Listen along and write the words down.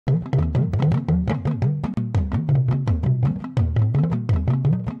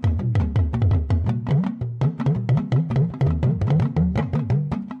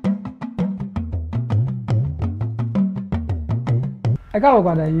káàbọ̀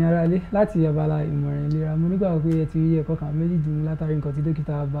padà ẹ̀yin ará ilé láti abala ìmọ̀ràn ìlera. Mo nígbàgbọ́ pé ẹ ti rí ẹ̀kọ́ kan méjì dùn látàrí nǹkan tí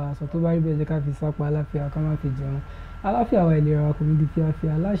dókítà bá sọ. Tó bá rí bẹ́ẹ̀ jẹ́ ká fi sápá àlàáfíà ká má fi jẹun. Àlàáfíà wa ìlera wa kò ní di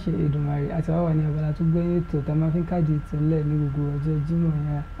fíafíà láṣẹ Èdùmàrè. Àti wá wà ní abala tó gbẹ̀yìn ètò tá a máa fi ń káàdì ìtẹ̀lẹ̀ ní gbogbo ọjọ́ Jímọ̀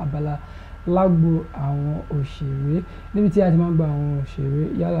yẹn, abala lágbo àwọn òṣèré, níbi tí a ti máa ń gba àwọn òṣèré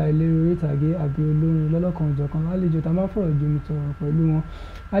yálà eléré orí ìtàgé àbí olórin lọ́lọ́kan-ò-jọ̀kan lálejò tá a máa fọ̀rọ̀ jomi tọrọ pẹ̀lú wọn.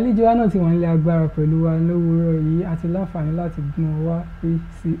 Àlejò wa náà ti wà nílé agbára pẹ̀lú wa lówùúrọ̀ yìí, àti láǹfààní láti gbé wọn wá rí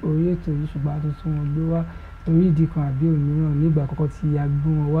sí orí ètò yìí, ṣùgbọ́n a tún tún wọn gbé wá torí ìdí kan àbí òmíràn nígbà àkọ́kọ́ tí a gbé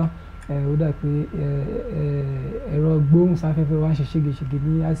wọn wá. Ó dà pé ẹ̀rọ gbóhùnsáfẹ́fẹ́ wa ń ṣe ségesège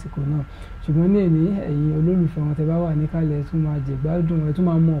ní àsìkò náà, ṣùgbọ́n ní èní ẹ̀yin olólùfẹ́ wọn tẹ́ bá wà níkàlẹ̀ ẹ tún máa jẹ̀gbádùn, ẹ tún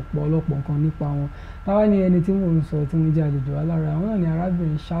máa mọ ọ̀pọ̀lọpọ̀ nǹkan nípa wọn. Táwa ní ẹni tí mò ń sọ tí wọ́n jẹ́ àlejò wa lára àwọn náà ni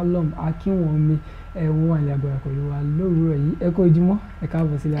arábìnrin Shalom Akínwọ̀nmi. Wọ́n wà ní agbára pẹ̀lú wa lówùúrọ̀ yìí. Ẹ kú ojúmọ́, ẹ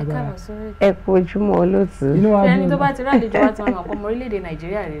káàbọ̀ sílé agbára. Ẹ kú ojúmọ́ olóòtú. Inú wa dùn. Ẹni tó bá ti rálejò wa tí wọ́n mọ̀ pé ọmọ orílẹ̀-èdè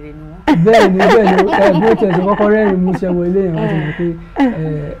Nàìjíríà rere ni wọ́n. Bẹ́ẹ̀ ni bí ó tiẹ̀ tó kọ́kọ́ rẹ́rìn mú ṣẹ́ wọ ilé yẹn wọ́n ti mọ̀ pé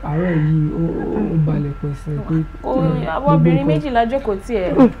àárọ̀ yìí ó balẹ̀ pẹ̀sẹ̀ pé. Àwọn obìnrin méjìlá jókòó tí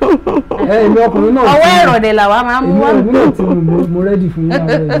ẹ̀. Èmi ọkùnrin náà. Ọwọ́ ẹ̀rọ̀dẹ̀ làwa máa ń mú wá. Èmi náà ti mo rẹ́dì fún yín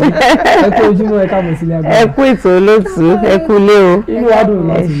àárọ̀ yìí. Ẹ kú ojúmọ́, ẹ káàbọ̀ sílé agbára. Ẹ kú ètò olóòtú, ẹ kú lé o. Inú wa dùn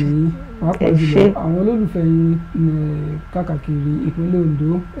láti nìyí. Pàápàá jùlọ àwọn olólùfẹ́ yín káàkiri ìpínlẹ̀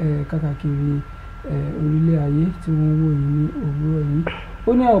Ondo, káàkiri orílẹ̀ ayé tí wọ́n wò yín ní òwúrọ̀ yìí. Ó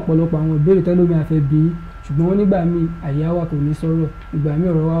ní ọ̀pọ̀lọpọ̀ àwọn ìbéèrè tẹ́lómi àfẹ́ bí, ṣùgbọ́n wọ́n nígbà míì àyà wa kò ní sọ̀rọ̀, ìgbà míì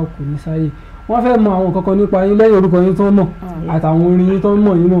ọ̀rọ̀ wa kò ní sáyè. Wọ́n fẹ́ mọ àwọn kankan nípa yín lẹ́yìn orúkọ yín tó ń mọ̀ àtàwọn orin yín tó ń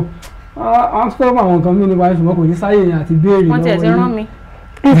mọ̀ yín mọ̀. Wọ́n fẹ́ mọ àwọn nǹkan mí nípa yín ṣùgbọ́n kò ní sáyè yẹn àti béèrè lọ́wọ́ yín. Wọ́n tiẹ̀ ti rán mi.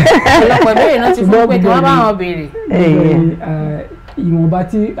 Ọ̀pọ̀lọpọ̀ ìbéèrè náà ti fún pé kí wọ́n bá wọn béèrè. Ìwọ̀nba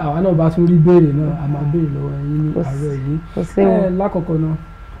tí àwa náà bá tún rí béèrè náà a máa béèrè lọ́wọ́ yín ní àárọ̀ yìí. Lákọ̀ọ́kọ́ náà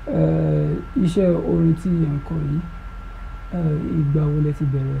iṣẹ́ orin tí ẹ̀ ń kọ yìí ìgbà wo lẹ ti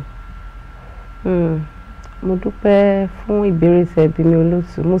bẹ̀rẹ̀? Mo dúpẹ́ fún ìbéèrè tẹ̀bí mi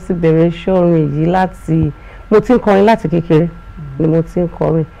olóòtú. Mo sì bẹ̀rẹ̀ iṣẹ́ orin yìí láti mo ti ń kọrin láti kékeré ni mo ti ń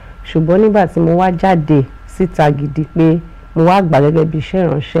kọrin, ṣùgbọ́n nígbà tí mo wá jáde síta gidi pé mo wá gbà gẹ́gẹ́ bí iṣẹ́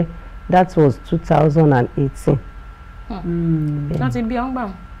ìránṣẹ́, that was 2018. Wọ́n ti bí ọ́n gbà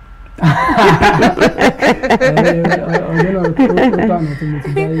wọ́n.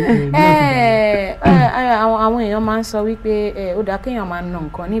 Àwọn èèyàn máa ń sọ wípé ó dáa kéèyàn máa nà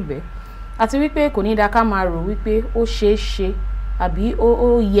nǹkan níbẹ̀, àti wípé kò ní dáa ká máa rò wípé ó ṣeé ṣe àbí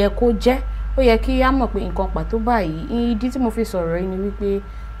ó yẹ kó jẹ́. Ó yẹ kí á mọ̀ pé nǹkan pàtó báyìí. Ìdí tí mo fi sọ̀rọ̀ yìí ni wípé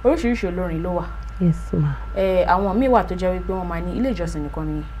oríṣiríṣi olórin ló wà. Yes ma. Àwọn míì wà tó jẹ́ wípé wọ́n máa ní ilé ìjọsìn nìkan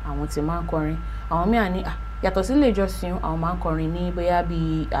ni àwọn tí máa ń kọrin. Àwọn míì á ní yàtọ̀ sí ilé ìjọsìn àwọn máa ń kọrin ní bóyá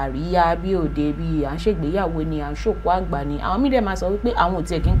bí àríyá, bí òde, bí à ń ṣègbéyàwó ni, à ń ṣòkú àgbà ni. Àwọn míì dẹ̀ máa sọ wípé àwọn ò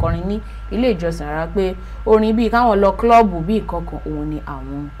tiẹ̀ kí ń kọrin ní ilé ìjọsìn rárá, pé orin bíi káwọn lọ klọ́ọ̀bù bíi kankan òun ni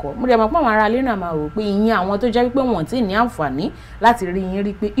àwọn ń kọ. Mo dẹ̀ mọ̀ pé àwọn ará ilé náà máa rò pé ìyẹn àwọn tó jẹ́ wípé wọ́n ti ní àǹfààní láti rí yín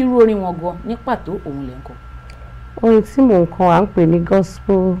rí pé irú orin wọn gan ní pàtó òun lẹ̀ ń kọ. Orin tí mò ń kọ à ń pè ní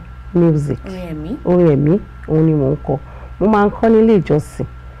gospel music. Orin ẹ̀mí òun ni mò ń kọ. Mo máa ń kọ nílé ìjọsìn,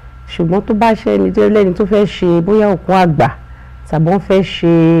 ṣùgbọ́n tó bá ṣe ẹni tó lẹ́ni tó fẹ́ ṣe bóyá òkú àgbà tàbí wọ́n fẹ́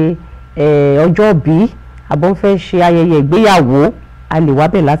ṣe ọjọ́ ìbí àbí wọ́n fẹ́ ṣe ayẹyẹ ìgbéyàwó, a lè wá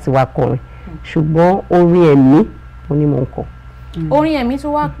bẹ̀ láti wá kọrin, ṣùgbọ́n orin ẹ̀mí òun ni mò ń kọ. Orin ẹ̀mí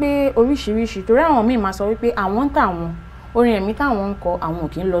tó wá pé oríṣiríṣi, torí àwọn míì máa sọ wípé àwọn táwọn orin ẹ̀mí táwọn ń kọ àwọn ò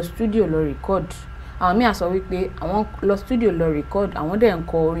kí ń lọ studio lọ record. Àwọn míì á sọ wípé àwọn lọ studio lọ record, àwọn dẹ̀ ń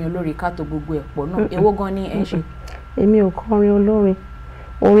kọ orin olórin ká tó gbogbo ẹ̀ pọ̀ náà. Èwo gan ni ẹ ń ṣe? Èmi ò kọ orin olórin.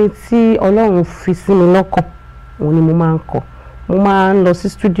 Orin tí Ọlọ́run fi sí mi lọ́kàn òun ni mo máa ń kọ. Mo máa ń lọ sí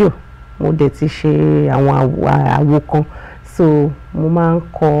studio, mo dẹ̀ ti ṣe àwọn àwo kan, so mo máa ń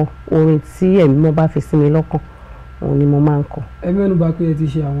kọ orin tí ẹ̀mí mọ́ bá fi sí mi lọ́kàn òun ni mo máa ń kọ. Ẹ mẹ́nu bà pé ẹ ti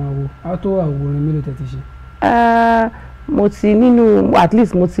ṣe àwọn àwo, á tó àwo orin mélòó tẹ́ ti ṣe? Mo ti nínú at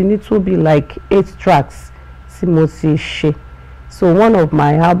least mo ti ní to be like 8 tracks tí mo ti ṣe. So one of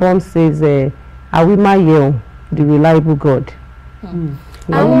my albums says Awímáyẹ̀hùn, the reliable God.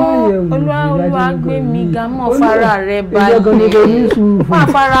 Àwọn Olúwàgbémiga mọ̀ fara rẹ̀ balẹ̀, máa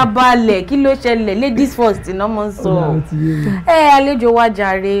fara balẹ̀, kí ló ṣẹlẹ̀? Ladies first iná mọ́ ń sọ. Àlejò wa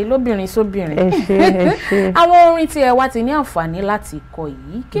jàre lóbìnrin sóbìnrin. Ẹ ṣé. Àwọn orin tí ẹ wá ti ní àǹfààní láti kọ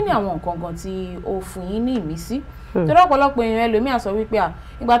yìí, kí ni àwọn nǹkan gan tí ó fún yín ní ìmísí? Torí ọ̀pọ̀lọpọ̀ èèyàn ẹlòmíà sọ wípé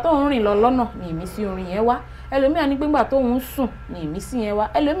ìgbà tó ń rìn lọ lọ́nà ni ìmísí orin yẹn wá. Ẹlòmíà ní pé ìgbà tó ń sùn ni ìmísí yẹn wá.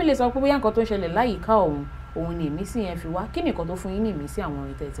 Ẹlòmíì lè sọ pé bóyá nǹkan tó ń ṣẹlẹ̀ láyìíká òun ni ìmísí yẹn fi wá. Kí ni nǹkan tó fún yín ní ìmísí àwọn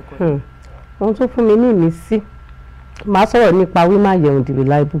orin tẹ́ ti kọ yìí? Ohun tó fún mi ní ìmísí, màá sọ̀rọ̀ nípa Awímáyẹ̀hùn, the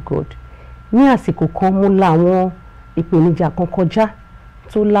reliable God. Ní àsìkò kan mo la àwọn ìpèníjà kan kọjá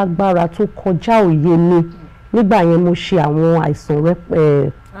tó lágbára, tó kọjá òye mi, nígbà yẹn mo ṣe àwọn àìsàn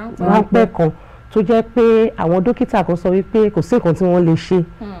ráńpẹ́ kan tó jẹ́ pé àwọn dókítà kan sọ wípé kò sí nǹkan tí wọ́n lè ṣe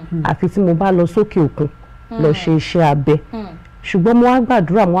àfi tí mo bá lọ sókè òkun lọ ṣe iṣẹ́ abẹ ṣùgbọ́n mo wá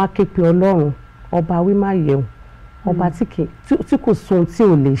gbàdúrà mo wá ké pe Ọlọ́run ọba wí má yẹun ọba tí kò sóhun tí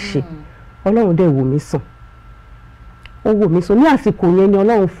ò lè ṣe Ọlọ́run dẹ̀ wò mí sàn ó wò mí sàn ní àsìkò yẹn ni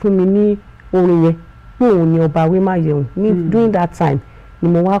Ọlọ́run fún mi ní orin yẹn pé òun ni ọba wí má yẹun ní during that time ni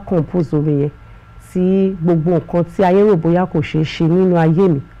mo wá compose orin yẹn tí gbogbo nǹkan tí ayé rò bóyá kò ṣeé ṣe nínú ayé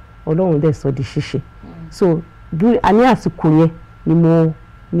mi Ọlọ́run dẹ̀ sọ di ṣíṣe so ní àsìkò yẹn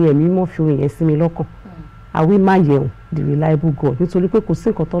ni ẹ̀mí mọ́ fi orin yẹn sí mi lọ́kàn àwí má yẹun the reliable God nítorí pé kò sí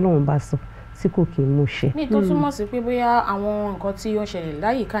nǹkan tọ́lọ́run bá sọ tí kò kì í mú ṣe. ní tó túmọ̀ sí pé bóyá àwọn nǹkan tí ó ń ṣẹlẹ̀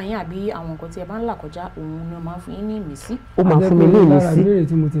láyìíká yín àbí àwọn nǹkan tí ẹ bá ń là kọjá òun ni ó máa ń fún yín ní ìmísí. ó máa fún mi ní ìmísí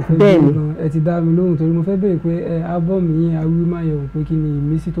bẹ́ẹ̀ ni ẹ ti dá mi lóhùn torí mo fẹ́ béèrè pé ábọ́ọ̀mù yín àwí má yẹun pé kí ni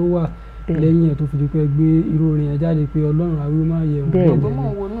ìmísí tó wà lẹ́yìn ẹ̀ tó fi di pé gbé irú orin ẹ̀ jáde pé Ọlọ́run àwí má yẹun. bẹ́ẹ̀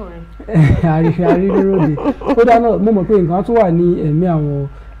ni àrífẹ́ròdè ó dáná mo mọ̀ pé nǹkan tó wà ní ẹ̀mí àwọn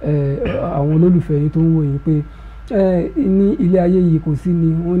olólùfẹ́ yín tó ń wò yín pé ní ilé ayé yìí kò sí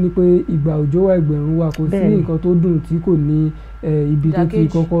ni wọ́n ní pé ìgbà òjò wà ẹgbẹ̀rún wà kò sí nǹkan tó dùn tí kò ní ibi tó ti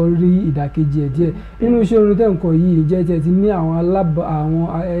kọ́kọ́ rí ìdàkejì ẹ̀ díẹ̀ nínú iṣẹ́ orin tẹ́ ń kọ yìí jẹ́ tí ẹ ti ní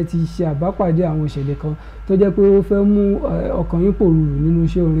ẹ ti ṣe àbápàdé àwọn ìṣẹ̀lẹ̀ kan tó jẹ́ pé ó fẹ́ mú ọkàn yín pòrúurú nínú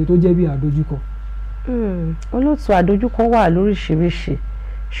iṣẹ́ orin tó jẹ́ bí àdójúkọ. olóòtú àdójúkọ wà lóríṣiríṣi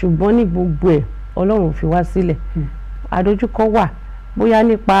ṣùgbọ́n ní gbogbo ẹ̀ Ọlọ́run fi wá sílẹ̀ àdójúkọ wà bóyá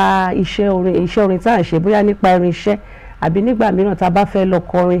nípa iṣẹ́ orin tá à ń ṣe bóyá nípa irinṣẹ́ àbí nígbà mìíràn tá a bá fẹ́ lọ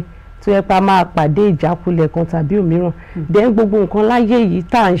kọrin tó yẹ pé a máa pàdé ìjákulẹ̀ kan tàbí òmíràn dẹ̀ gbogbo nǹkan láyé yìí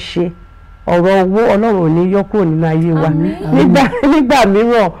tá à ń ṣe ọ̀rọ̀ owó Ọlọ́run ò ní yọ kúrò nínú ayé wa nígbà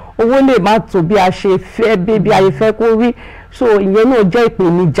mìíràn owó lè má tó bí a ṣe fẹ́ bí ayé fẹ́ kó rí so ìyẹn náà jẹ́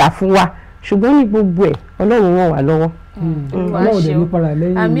ìpèníjà fún wa ṣùgbọ́n ní gbogbo ẹ̀ Ọlọ́run ràn wá lọ́wọ́. Ọlọ́run dẹ̀ ní para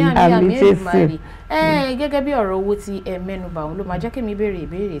lẹ́yìn àmì Èdùmàrè gẹ́gẹ́ bí ọ̀rọ̀ owó tí ẹ mẹ́nubà òun ló máa jẹ́ kí mi béèrè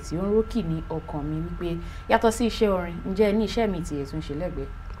ìbéèrè tí ó ń rókì ní ọkàn mi wípé yàtọ̀ sí iṣẹ́ orin ǹjẹ́ ẹ ní iṣẹ́ mi tí ẹ tún ṣe lẹ́gbẹ̀ẹ́.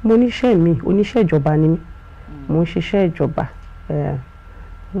 mo níṣẹ́ mi oníṣẹ́ ìjọba ni mí mo ń ṣiṣẹ́ ìjọba.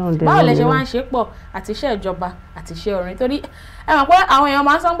 báwo lẹ ṣe wá ń ṣe pọ̀ àti iṣẹ́ ìjọba àti iṣẹ́ orin torí ẹ mọ̀ pé àwọn èèyàn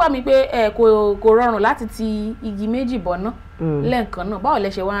máa ń sọ gbà mí pé kò rọrùn láti ti igi méjì bọ̀ná lẹ́ẹ̀kan náà báwo lẹ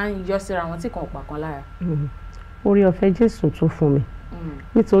ṣe wá ń yọ síra wọn tí kan ò pa kan lára. orí ọ̀fẹ́ Jésù tó fún mi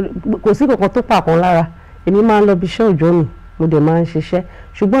nítorí kò sí kankan tó pàkan lára èmi máa ń lọ bí iṣẹ́ òòjọ́ mi mo dẹ̀ máa ń ṣiṣẹ́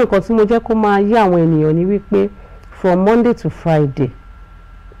ṣùgbọ́n nǹkan tí mo jẹ́ kó máa yé àwọn ènìyàn ni wípé from Monday to Friday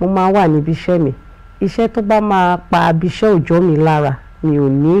mo máa wà níbi iṣẹ́ mi iṣẹ́ tó bá máa pa ibi iṣẹ́ òòjọ́ mi lára mi ò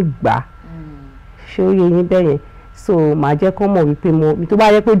ní gbà ṣé ó yé yín bẹ́ẹ̀ yẹn so màá jẹ́ kó mọ̀ wípé tó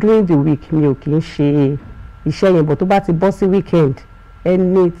bá yẹ pé during the week mi ò kì í ṣe iṣẹ́ yẹn but tó bá ti bọ́ sí weekend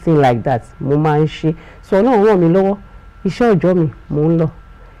anything like that mo máa ń ṣe so Ọlọ́run ràn mí lọ́wọ́ iṣẹ́ òòjọ́ mi mò ń lọ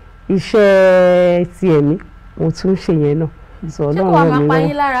iṣẹ́ ti ẹ̀mí mo tún ṣe yẹn náà so Ọlọ́run ràn mí lọ́wọ́. ṣé kò wá máa pa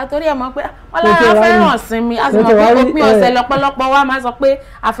yín lára torí ẹ mọ̀ pé wọ́n lára fẹ́ràn sinmi a sì mọ̀ pé òpin ọ̀sẹ̀ lọ́pọ̀lọpọ̀ wa máa sọ pé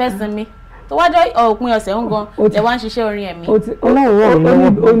a fẹ́ sinmi tó wájọ́ òpin ọ̀sẹ̀ ń gan lè wá ń ṣiṣẹ́ orin ẹ̀mí. Ọlọ́run ràn mí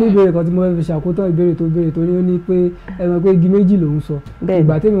lọ́wọ́. ó ní ìbéèrè kan tí mo fẹ́ fi ṣàkótán ìbéèrè tó béèrè torí ó ní pé ẹ mọ̀ pé igi méjì lòún sọ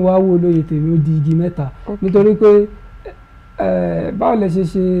ìgbà tèmi wá wò lóye tèmi ó di igi mẹ́ta nítorí pé báwo lẹ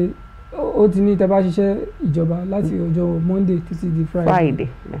ṣe ó ti ní tẹ́ bá ṣiṣẹ́ ìjọba láti ọjọ́ Monday títí di Friday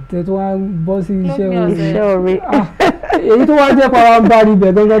tẹ́ tó wá bọ́ sí iṣẹ́ orin èyí tó wá jẹ́ pàrọ̀ǹbarì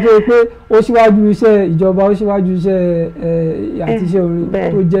ibẹ̀ gangan tó yẹ pé ó ṣíwájú iṣẹ́ ìjọba ó ṣíwájú iṣẹ́ àti iṣẹ́ orin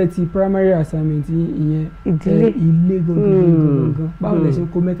tó jẹ́ ti primary assignment ìyẹn ilé gangan báwo lẹ ṣe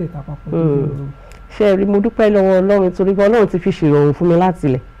kó mẹ́tẹ̀ẹ̀ta papọ̀ tó fi rọrùn. ṣe rí mo dúpẹ́ lọ́wọ́ Ọlọ́run torí pé Ọlọ́run ti fi ṣèrọ̀rùn fún mi láti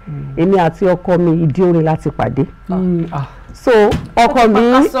ilẹ̀ èmi àti ọkọ mi ìdí orin láti pàdé so ọkọ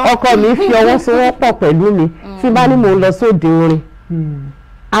mi fi ọwọ́ sowọ́pọ̀ pẹ̀lú mi tí bá ní mò ń lọ sóde orin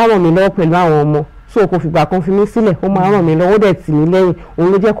á ràn mí lọ́wọ́ pẹ̀lú àwọn ọmọ so kò fìgbà kan fi mí sílẹ̀ ó máa ràn mí lọ́wọ́ dẹ̀ tì mí lẹ́yìn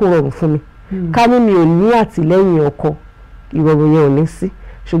òun ló jẹ́ kó rọrùn fún mi ká ní mi ò ní àtìlẹ́yìn ọkọ ìrọ̀rùn yẹn ò ní sí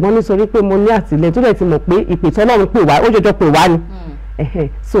ṣùgbọ́n nítorí pé mo ní àtìlẹ́yìn tó dẹ̀ ti mọ̀ pé ìpè tọ́lọ́run pè wá ó jọjọ pè wá ni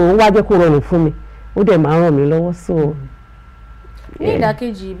so ó wá jẹ́ kó rọrùn fún mi ó dẹ̀ máa ràn mí lọ́wọ́ so. ní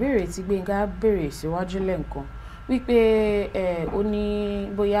ìdàkejì ìbéèrè tí Gbénga béèrè síwájú lẹ́ǹkan wípé ó ní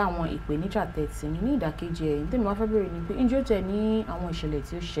bóyá àwọn ìpèníjà tẹ̀sí ní ìdàkejì ẹ̀yìn tèmi wá fẹ́ béèrè ni pé ǹjẹ́ ó tẹ̀ ní àwọn ìṣẹ̀lẹ̀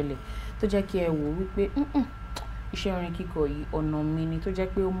tí ó ṣẹlẹ̀ tó jẹ́ kí ẹ wò wípé iṣẹ́ orin kíkọ yìí ọ̀nà mi ni tó jẹ́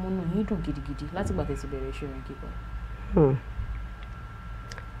pé ó múnú yín dùn gidigidi látìgbà tẹ́ ti bẹ̀rẹ̀ iṣẹ́ orin kíkọ.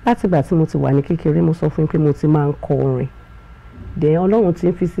 látìgbà tí mo ti wà ní kékeré mo sọ fún yín pé mo ti máa ń kọ orin dẹ̀ Ọlọ́run ti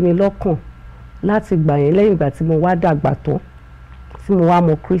ń fi sí mi lọ́kàn láti gbà yẹn lẹ́yìn ìgbà tí mo wá dàgbà tán tí mo wá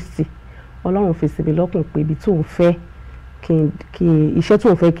mọ Kristi Ọlọ́run fi sí mi lọ́kàn pé ibi tó ń fẹ́ kí iṣẹ́ tó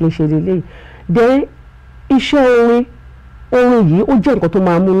ń fẹ́ kí n ṣe lélẹ́yìí dé iṣẹ́ orin yìí ó jẹ́ nǹkan tó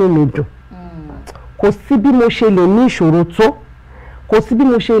máa múnú mi dùn. Kò sí bí mo ṣe lè ní ìṣòro tó, kò sí bí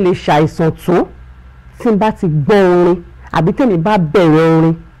mo ṣe lè ṣàìsàn tó, tí n bá ti gbọ́ orin àbí tèmi bá bẹ̀rẹ̀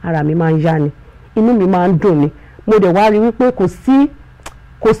orin ara mi máa ń yá ni, inú mi máa ń dùn ni. Mo dẹ̀ wá rí wípé kò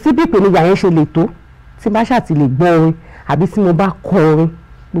sí bí ìpèníjà yẹn ṣe lè tó tí n bá ṣàti lè gbọ́ orin àbí tí mo bá kọ orin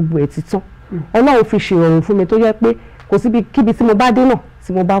gbogbo ẹ̀ ti tán. Ọlọ́run fi ṣe ìrọ̀rùn fún mi tó jẹ́ pé kò síbi kíbi tí mo bá dé náà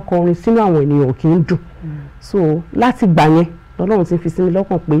tí mo bá kọ orin sínú àwọn ènìyàn kì í dùn. So láti gbà yẹn lọ́lọ́run ti fi sí mi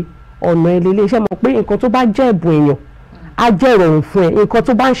lọ́kàn pé ọ̀nà ilé iṣẹ́ mọ̀ pé nǹkan tó bá jẹ́ ẹ̀bùn èèyàn á jẹ́ ìrọ̀rùn fún ẹ, nǹkan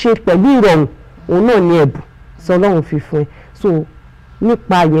tó bá ń ṣe pẹ̀lú ìrọ̀rùn òun náà ni ẹ̀bùn tí Ọlọ́run fi fún ẹ. So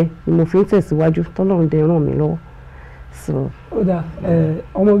nípa yẹn ni mo fi ń tẹ̀síwájú tọ́lọ́run dẹ̀ ràn mí lọ́wọ́. So ó dà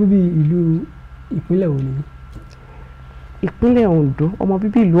ọmọ bíbí ìlú ìpínlẹ̀ wo ni? Ìpínlẹ̀ Ondo, ọmọ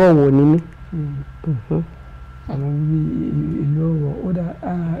bíbí ìlú Ọ̀wọ̀ ni mí. Ọmọ bíbí ìlú Ọ̀wọ̀. Ó dà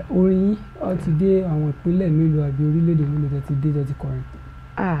orin yín ó ti dé àwọn ìpínlẹ̀ mélòó àbí orílẹ̀-èdè mélòó tẹ́ ti dé tẹ́ ti kọrin?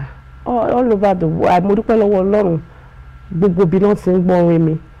 All over the world. Mo dúpẹ́ lọ́wọ́ Ọlọ́run gbogbo bí náà ti ń gbọ́ orin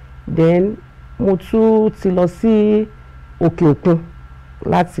mi. Then mo tún ti lọ sí òkè òkun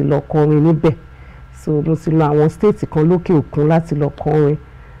láti lọ kọrin níbẹ̀. So mo ti lọ àwọn state kan lókè òkun láti lọ kọrin.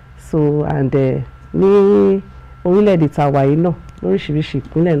 So and ní orílẹ̀-èdè tàwa yìí náà lóríṣiríṣi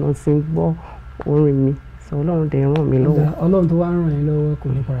ìpínlẹ̀ náà ti ń gbọ́ orin mi. So Ọlọ́run dẹ̀ ràn mí lọ́wọ́. Ọlọ́run tó wá ràn yín lọ́wọ́ kò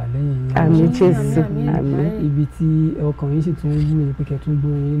ní padà lẹ́yìn yín. Àmín Jésù, àmín. Ibi tí ọkàn yín sì tún wú ní pé kẹ́tún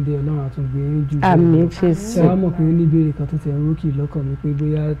gbórin yín dé Ọlọ́run àtún gbé yín jù. Àmín Jésù. Ṣé wàá mọ̀ pé ó ní ìbéèrè kan tó tẹ̀ ń rókì lọ́kàn mi pé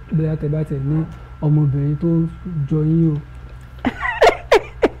bóyá tẹ bá tẹ̀ ní ọmọbìnrin tó jọ yín o.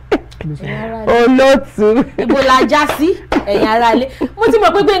 Olóòtú. Ibo la já sí ẹ̀yin ará ilé. Mo ti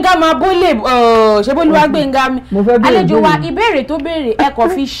mọ̀ pé Gbénga máa bólè ṣé Olúwàgbémiga mi. Àlejò wa ìbéèrè tó béèrè ẹ kàn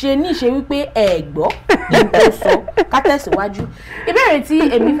fi ṣe ní ìṣe wípé ẹ gbọ́ ní tó sọ ká tẹ̀síwájú. Ìbéèrè tí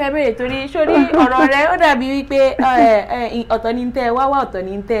èmi fẹ́ béèrè torí sórí ọ̀rọ̀ rẹ ó dàbí wípé ọ̀tọ̀ ni tẹ́ ẹ wá ọ̀tọ̀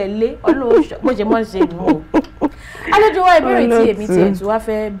ni tẹ́ ẹ lé Ọlọ́run bó ṣe mọ́ ṣe nù o. Àlejò wa ìbéèrè tí èmi tiẹ̀ tún wá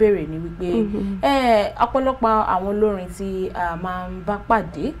fẹ́ béèrè ni wípé ọ̀pọ̀lọpọ̀ àwọn olórin tí a máa ń bá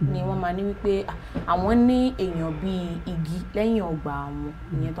pàdé ni wọ́n máa ní wípé àwọn ní èèyàn bíi igi lẹ́yìn ọgbà àwọn,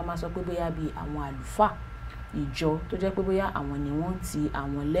 ìyẹn tó máa sọ pé bóyá bíi àwọn àlùfáà ìjọ tó jẹ́ pé bóyá àwọn ni wọ́n ti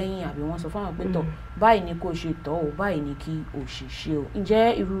àwọn lẹ́yìn àbí wọ́n sọ fáwọn pé tọ̀ báyìí ni kò ṣe tọ́ o báyìí ni kí o ṣe ṣe o.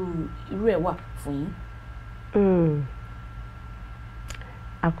 Ǹjẹ́ irú ẹ̀ wà fún yín?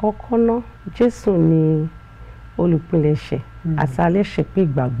 Àkọ́kọ́ ná Jésù ni olùpilẹ̀ṣẹ̀ àti alẹ́ṣẹ̀ pé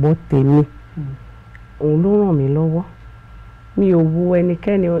ìgbàgbọ́ tèmi òun ló ràn mí lọ́wọ́. Mi ò wo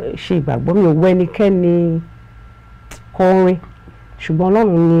ẹnikẹ́ni ṣe ìgbàgbọ́, mi ò wo ẹnikẹ́ni kọrin, ṣùgbọ́n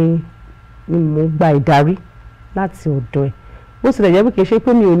Ọlọ́run ni mo gba ìdarí láti ọ̀dọ̀ ẹ̀. Bó tilẹ̀ jẹ́ pé kì í ṣe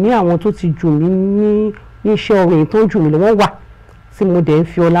pé mi ò ní àwọn tó ti jù mí ní iṣẹ́ orin tó ń jù mí lọ, wọ́n wà tí mo dẹ̀ ń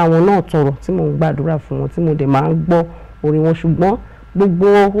fi ọlá wọn náà tọrọ, tí mo ń gbàdúrà fún wọn, tí mo dẹ̀ máa ń gbọ́ orin wọn, ṣùgbọ́n gbogbo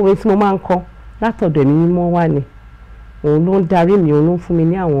orin tí mo máa ń kọ látọ̀dọ̀ Ẹ̀mí Mímọ́ wà ní. Òun ló ń darí mi, òun ló ń fún mi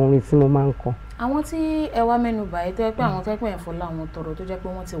ní àwọn orin tí mo máa ń kọ. Àwọn tí ẹ wá mẹ́nu bàyẹ̀ tó jẹ́ pé àwọn tẹ́pẹ́ ẹ̀fọ́ láwọn tọrọ tó jẹ́ pé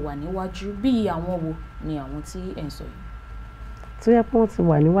wọ́n ti wà níwájú bí àwọn wo ni àwọn tí ẹ̀ ń sọ yìí? Tó jẹ́ pé wọ́n ti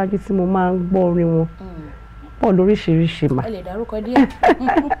wà níwájú tí mo máa ń gbọ́ orin wọn pọ̀ lóríṣiríṣi mà. Ẹ lè dárúkọ díẹ̀.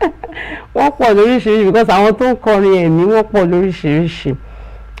 Wọ́n pọ̀ lóríṣiríṣi because àwọn tó ń kọrin ẹ̀mí wọ́n pọ̀ lóríṣiríṣi.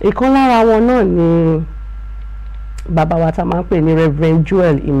 Ìkan lára wọn náà ni bàbá wa tá a máa ń pè ní Reverend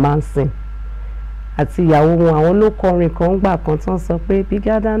Joel Imansin àti ìyàwó wọn. Àwọn ló kọrin kan gbà kan tán sọ pé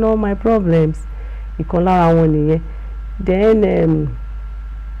bigger than all my problems. Ìkan lára wọn nìyẹn. Then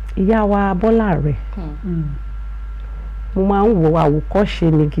ìyá wa Bọ́lá rẹ̀ mo máa ń wo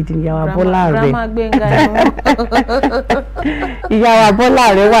àwòkọ́ṣe mi gidi. Ìyá wa Bọ́lá rẹ̀ ìyá wa Bọ́lá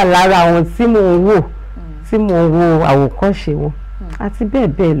rẹ̀ wà lára àwọn tí mo ń wò àwòkọ́ṣe wọn àti bẹ́ẹ̀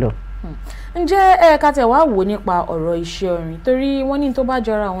bẹ́ẹ̀ lọ. Ǹjẹ́ ká tẹ̀ wá wò nípa ọ̀rọ̀ iṣẹ́ orin torí wọ́n ní tó bá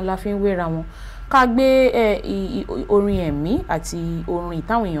jọra wọn la fi ń wéra wọn, ká gbé orin ẹ̀mí àti orin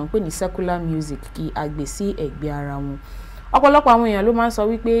táwọn èèyàn ń pè ní secular music kí a gbé sí ẹ̀gbẹ́ ara wọn. Ọ̀pọ̀lọpọ̀ àwọn èèyàn ló máa ń sọ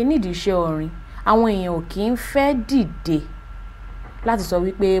wípé nídìí iṣẹ́ orin àwọn èèyàn ò kì í fẹ́ dìde láti sọ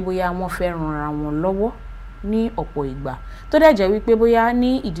wípé bóyá wọ́n fẹ́ ran ara wọn lọ́wọ́ ní ọ̀pọ̀ ìgbà tó dẹ̀ jẹ́ wípé bóyá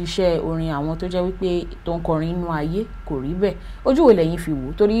ní ìdí iṣẹ́ orin àwọn tó jẹ́ wípé tó ń kọrin inú ayé kò rí bẹ́ẹ̀. Ojú wo lẹ́yìn fi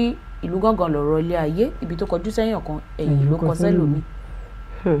wò torí ìlú gángan lọ̀rọ̀ ilé ayé, ibi tó kọjú sẹ́yìn ọ̀kan ẹ̀yìn ló kọ sẹ́lòmí.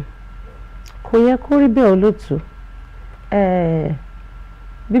 Kò yẹ kó rí bẹ́ẹ̀ olóòtú.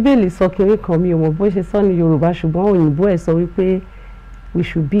 Bíbélì sọ kiri kan, mi ò mọ̀ bó ṣe sọ ní Yorùbá ṣùgbọ́n òyìnbó ẹ̀ sọ wípé we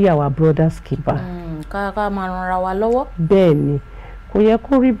should be our brother's keeper. Ká máa ran ara wa lọ́wọ́. Bẹ́ẹ̀ ni kò yẹ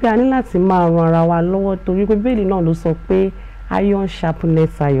kó rí bẹ́ẹ̀, a ní láti máa ran ara wa lọ́wọ́ torí pé Bíbélì náà ló sọ pé iron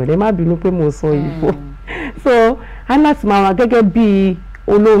sharpness iron. Ẹ má bínú pé mo sọ òyìnbó. So a ní láti máa ran gẹ́gẹ́ bí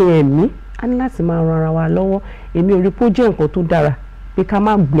olórin ẹ̀mí a ní láti máa ran ara wa lọ́wọ́. Èmi ò rí pé ó jẹ́ nǹkan tó dára pé ká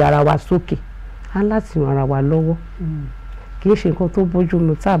má gbé ara wa sókè, a ní láti ran ara wa lọ́wọ́. Kì í ṣe nǹkan tó bójú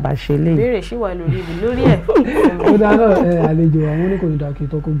mu tá a bá ṣe léyìí. Béèrè ṣì wà lórí ẹ̀. Ó dáná àlejò àwọn oníkòní dàkí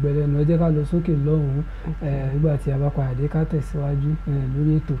tó kó gbẹlẹ́ nu ẹ jẹ́ ká lọ sókè lọ́hùn-ún nígbà tí a bá padà dé ká tẹ̀síwájú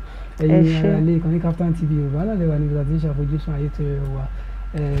lórí ètò. Ẹ̀yin ará ilé ìkànnì KAFTANTV Yoruba náà lẹ́wà níbi tí a ti ń ṣàfojúsùn ayé tó rẹwà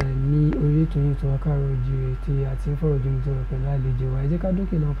ní orí ètò yìí tó wá káàró oòjíire tí a ti ń fọ̀rọ̀ jomi tó rọ̀ pẹ̀lú àlejò wa. Ẹ jẹ́ ká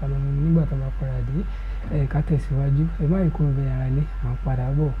dókè lọ́hùn ká lọ mú nígbà tá a bá padà dé ká tẹ̀síwájú. Ẹ má ì kúrò bẹ́ẹ̀ ará ilé à ń padà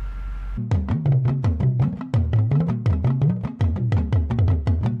bọ̀.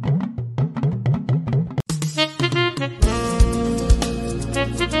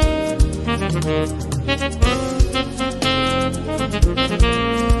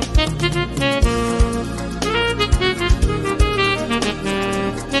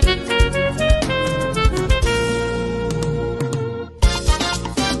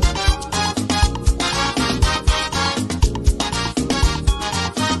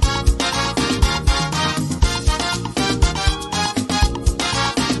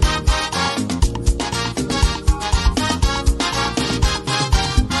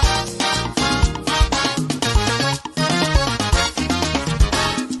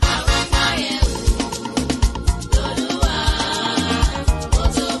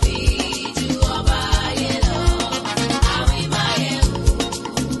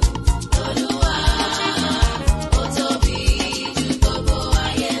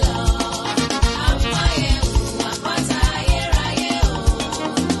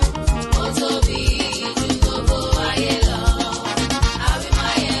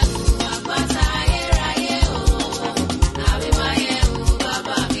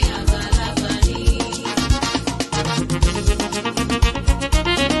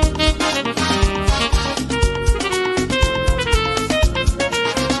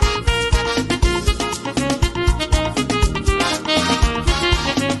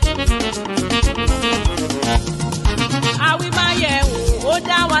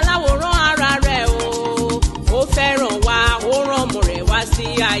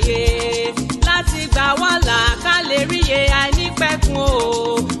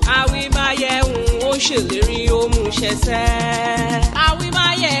 ṣèlérí ó mú ṣẹṣẹ.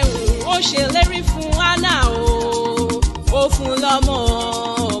 Àwímáyẹ̀wò ó ṣèlérí fún Hánà ó fún lọ́mọ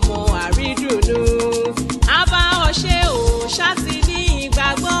ọmọ àrídùnnú. Àbá ọṣẹ́ ò ṣáàtì ní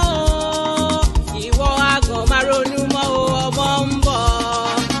ìgbàgbọ́ o, ìwọ àgàn máa ronú mọ́ o, ọmọ ń bọ̀.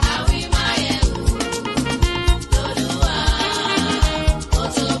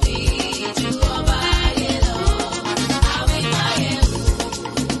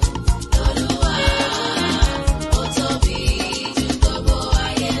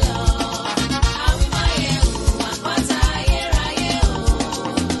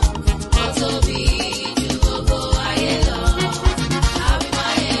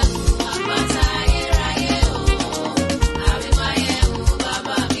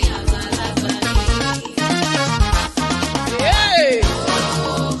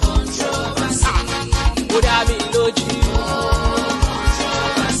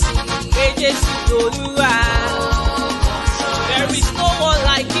 There is no one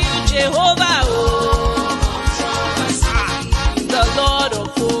like you, Jehovah. The Lord of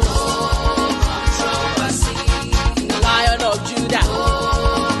hosts, the Lion of Judah.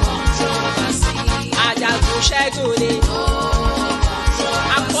 Ajagun ṣẹ́gun ni,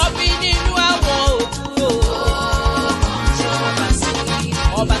 àkọ́bí nínú àwọn òkú o.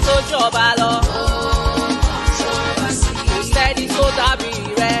 Ọba tó jọba lọ, kò sẹ́ni tó dàbí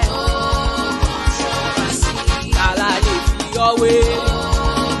rẹ̀. Yọ̀wé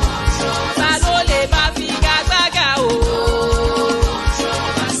ta ló lè bá fi gagbága o?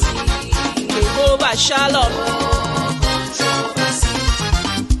 Jehovah Shalom.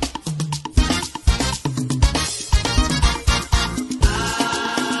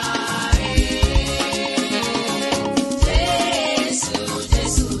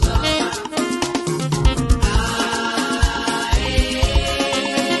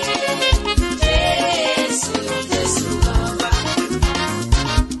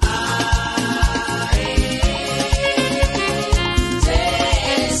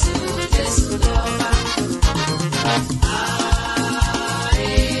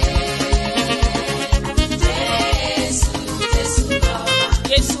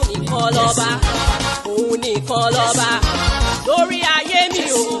 Òun nìkan lọ́ba lórí ayé mi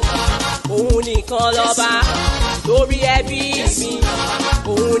o, òun nìkan lọ́ba lórí ẹbí mi,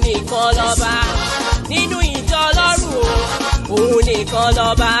 òun nìkan lọ́ba nínú ìjọ Ọlọ́run o, òun nìkan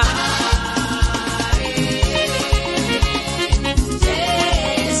lọ́ba.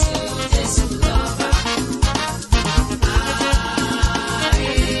 Jésù, Jésù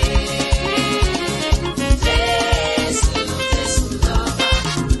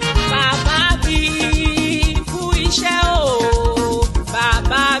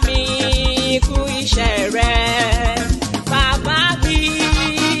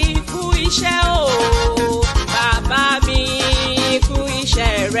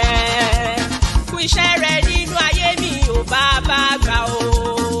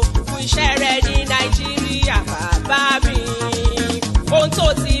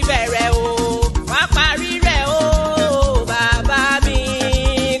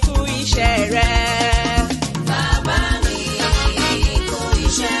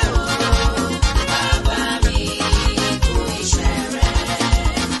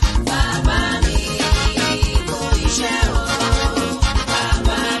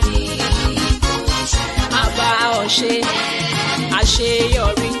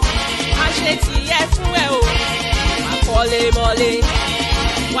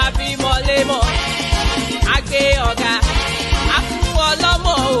má fi mọ́lé mọ́ àgbé ọ̀gá àfún wọn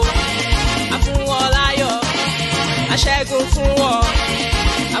lọ́mọ o àfún wọn láyọ̀ aṣẹ́gun fún wọn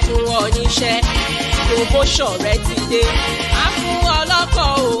àfún wọn níṣẹ́ promotion rẹ ti dé àfún wọn lọ́kọ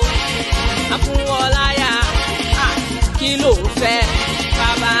o àfún wọn láyà kí ló ń fẹ́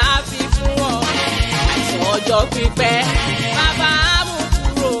bàbá á fi fún wọn àìsàn ọjọ́ pípẹ́ bàbá á mú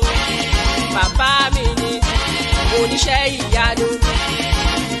kúrò bàbá mi ni oníṣẹ́ ìyanu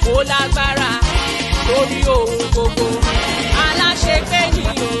ó lágbára lórí ohun gbogbo aláṣepé ni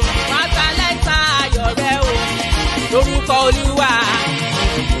o wá gba lẹ́tà ayọ̀ rẹ o lórúkọ Olúwa.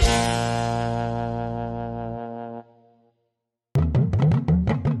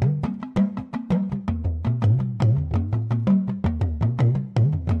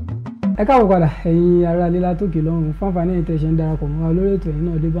 ẹ káàbọ̀ padà ẹ̀yin ará ilé látòkè lọ́run fún àǹfààní ẹ̀yin tẹ́ ṣe ń darapọ̀ mọ́ wa lórí ètò ẹ̀yin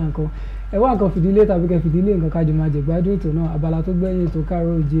náà dé bá nǹkan ẹ wá nǹkan fìdílé tàbí kẹ́ fìdílé nǹkan kájọ máa jẹ̀gbádùn ètò náà abala tó gbẹ̀yìn ètò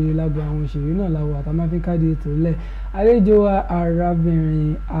káàró oòjíire lágbo àwọn òṣèré náà làwọ̀ àtàmáfín káàdì ètò lẹ̀ àlejò wa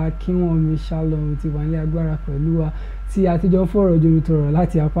arábìnrin Akínwọ̀nmi Shalom ti wà ní agbára pẹ̀lú wa tí àtijọ́ fọ̀rọ̀ jomi tọrọ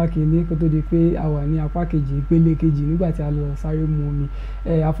láti apá kìíní kó tó di pé a wà ní apá kejì ìpele kejì nígbà tí a lọ sáré mu omi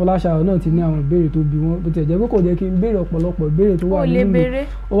Afọláṣayọ̀ náà ti ní àwọn ìbéèrè tó bí wọn bó ti jẹ́ pé kò jẹ́ kí n béèrè ọ̀pọ̀lọpọ̀ ìbéèrè tó wà nínú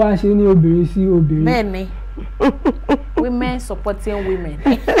ó wá ń ṣe ní obìnrin sí obìnrin. bẹ́ẹ̀ni women supporting women.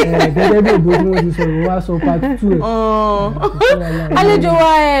 gẹ́gẹ́ bí ògbó tí wọ́n ti sọ̀rọ̀ wá sọ part 2 ẹ̀. àlejò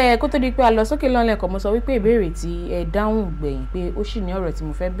wa kó tó di pé a lọ sókè lọ́nà ẹ̀kọ́ mo sọ wípé ìbéèrè tí ẹ dáhùn gbẹ̀yìn pé ó sì ní ọ̀rọ̀ tí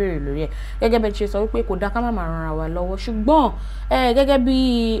mo fẹ́ béèrè lórí ẹ̀ gẹ́gẹ́ bẹ́ẹ̀ ṣe sọ wípé kò dá ká má máa ran ara wa lọ́wọ́ ṣùgbọ́n gẹ́gẹ́ bí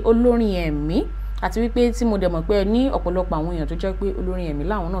olórin ẹ̀mí àti wípé tí mo dẹ̀ mọ̀ pé ẹ ní ọ̀pọ̀lọpọ̀ àwọn èèyàn tó jẹ́ pé olórin ẹ̀mí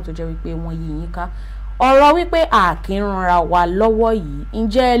láwọn náà tó jẹ́ wípé wọ́n yí yín ká ọ̀rọ̀ wípé a kì í ranra wa lọ́wọ́ yìí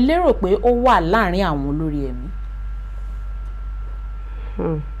ǹjẹ́ ẹ lérò pé ó wà láàrin àwọn olórí ẹ̀mí?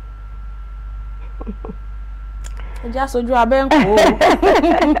 ẹ já sojú abẹ́ ń kó o.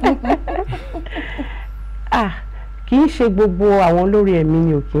 kì í ṣe gbogbo àwọn olórí ẹ̀mí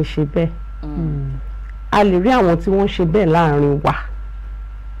ni ò kì í ṣe bẹ́ẹ̀ a lè rí àwọn tí wọ́n ṣe bẹ́ẹ̀ láàrin wa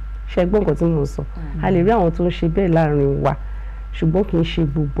ṣe gbọ́ nǹkan tí mo sọ a lè rí àwọn tó ń ṣe bẹ́ẹ̀ láàrin wa ṣùgbọ́n kì í ṣe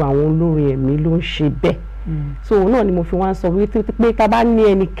gbogbo àwọn olórin ẹ̀mí ló ń ṣe bẹ́ẹ̀ so òun náà ni mo fi wá ń sọ wípé tá bá ní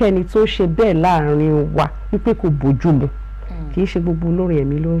ẹnikẹ́ni tó ṣe bẹ́ẹ̀ láàrin wa wípé kò bójú mu kì í ṣe gbogbo olórin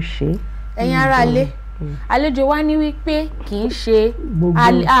ẹ̀mí ló ń ṣe. ẹ̀yin ará ilé àlejò wa ní wípé kì í ṣe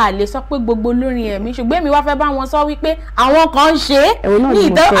a lè sọ pé gbogbo olórin ẹ̀mí ṣùgbọ́n èmi wá fẹ́ bá wọn sọ wípé àwọn kan ń ṣe ní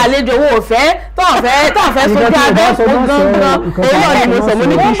ìtọ́ àlejò wo fẹ́ tó fẹ́ sójú abẹ́ fún gangan òun náà ni mo sọ mo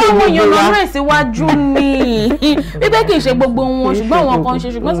ní kì í ṣe gbogbo wa. wọ́n bá wọn yan síwájú ni wípé kì í ṣe gbogbo wọn ṣùgbọ́n àwọn kan ń ṣe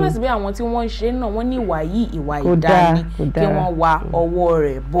ṣùgbọ́n síbẹ̀síbẹ̀ àwọn tí wọ́n ń ṣe náà wọ́n ní ìwà yìí ìwà ìdáni kí wọ́n wa ọwọ́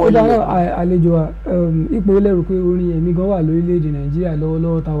rẹ̀ bọ́ọ̀lù. ó dáná àlejò wa ipò lẹ́rù pé orin ẹ̀mí gan wà lórílẹ̀‐èdè Nàìjíríà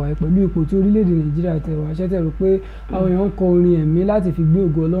lọ́wọ́lọ́wọ́ ta wà pẹ̀lú ipò tí orílẹ̀‐èdè Nàìjíríà tẹ̀wá ṣẹ́tẹ̀ rò pé àwọn èèyàn ń kọ orin ẹ̀mí láti fi gbé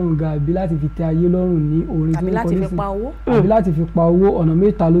ògo Ọlọ́run ga àbí láti fi tẹ́ ayé lọ́rùn ní orin tí wọ́n kọ nísìn àbí láti fi pa owó ọ̀nà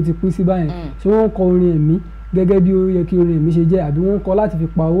mẹ́ta ló ti pín sí báyẹn ṣé wọ́n ń kọ orin ẹ̀mí gẹ́gẹ́ bí ó yẹ kí orin ẹ̀mí ṣe jẹ́ àbí wọ́n ń kọ láti fi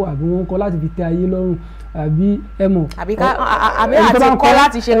pa owó àbí wọ́n ń kọ láti fi tẹ́ ayé lọ́rùn àbí ẹ mọ̀ àbí àti kọ́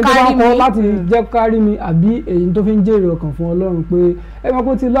láti ṣe kárí mi láti jẹ́ kárí mi àbí èyí tó fi ń jèrè ọkàn fún Ọlọ́run pé ẹ mọ̀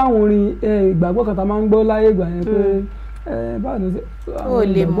pé ti láwọn orin ìgbàgbọ́ kan tá máa ń gbọ́ láyé ìgbà yẹn pé báwo ni ó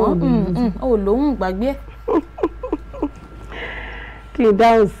lè mọ́ ó lóhùn gbàgbé ẹ̀. kí n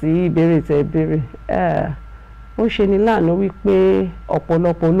dáhùn sí ìbéèrè tẹ́ béèrè ó ṣe ní láàánú wípé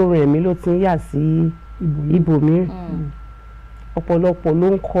ọ̀pọ̀lọpọ̀ olórin ẹ̀mí ló ti ń yà sí ibòmíràn ọ̀pọ̀lọpọ̀ ló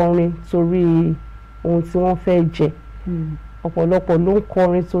ń kọrin torí ohun tí wọ́n fẹ́ jẹ ọ̀pọ̀lọpọ̀ ló ń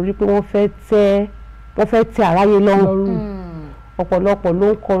kọrin torí pé wọ́n fẹ́ tẹ́ aráyé lọ́rùn ọ̀pọ̀lọpọ̀ ló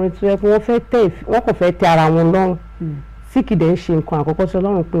ń kọrin torí pé wọ́n kò fẹ́ tẹ́ ara wọn lọ́rùn tí kìdẹ̀ ń ṣe nǹkan àkọ́kọ́ tí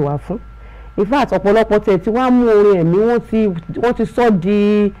Ọlọ́run pè wá fún in fact ọ̀pọ̀lọpọ̀ tẹ̀ tí wọ́n á mú orin ẹ̀mí wọ́n ti sọ di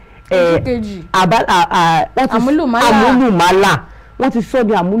àmúlùmálà wọ́n ti sọ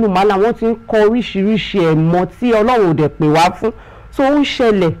di àmúlùmálà wọ́n ti ń kọ oríṣiríṣi ẹ̀mọ́ tí Ọlọ́run ò dẹ̀ pè wá fún so ó ń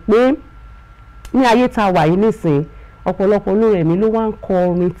ṣẹlẹ̀ pé ní ayé tá a wà yìí nísìnyí ọ̀pọ̀lọpọ̀ olórin ẹ̀mí ló wá ń kọ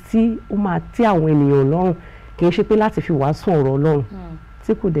orin tí ó máa tẹ́ àwọn ènìyàn lọ́rùn kì í ṣe pé láti fi wàásù ọ̀rọ̀ Ọlọ́run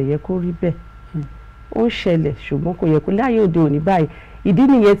tí kò dẹ̀ yẹ kó rí bẹ́ẹ̀ ó ń ṣẹlẹ̀ ṣùgbọ́n kò yẹ kó láyé òde òní báyìí ìdí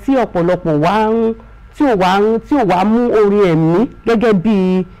nìyẹn tí ọ̀pọ̀lọpọ̀ tí ò wá mú orin ẹ̀mí gẹ́gẹ́ bí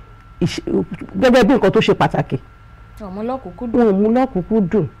nǹkan tó ṣe pàtàkì. wọn mú lọ́kùnkúndùn wọn mú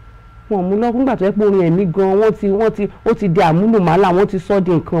lọ́kùnkúndùn nígbà tó yẹ pé orin ẹ̀mí gan ó ti di àmúlùmálà wọ́n ti sọ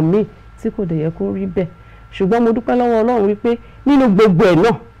di nǹkan míì tí kò dẹ̀ yẹ kó rí bẹ́ẹ̀ ṣùgbọ́n mo dúpẹ́ lọ́wọ́ Ọlọ́run wípé nínú gbogbo ẹ̀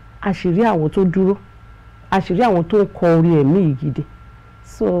náà àṣírí àwọn tó dúró àṣírí àwọn tó ń kọ orin ẹ̀mí yìí gidi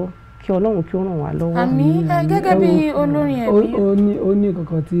so kí Ọlọ́run kí ó ràn wá lọ́wọ́. àmín gẹ́gẹ́ bí olórin ẹ̀mí. ó ní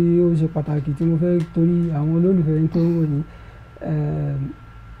kankan tí ó ṣe pàtàkì tí mo fẹ́ torí àwọn olólùfẹ́ tó ń wò ní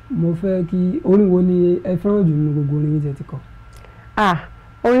mo fẹ́ kí orin wo ni ẹ fẹ́ràn jù nínú gbogbo orin yìí tẹ́ ti kọ?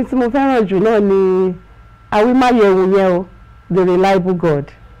 Orin tí mo fẹ́ràn jù náà ni àwímáyẹ̀wò yẹn o, The Reliable God.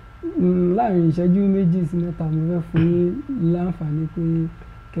 Láàrin ìṣẹ́jú 2 sí 3 mo fẹ́ fún yín láǹfààní pé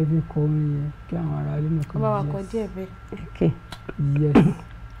kẹ́bí kọ orin yẹn kí àwọn ará ilé mọ̀ kan. Bá wa kọ díẹ̀ bẹ́ẹ̀. Okay. Yes.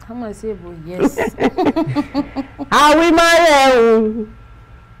 Come say bo yes. Àwímáyẹ̀wò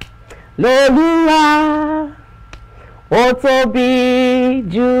l'Olúwa, ó tóbi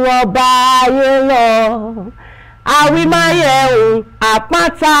jù ọba ayé lọ. Àwímáyẹ̀wò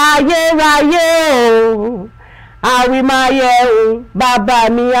àpáta ayérayé o. Àwímáyẹ̀wò bàbá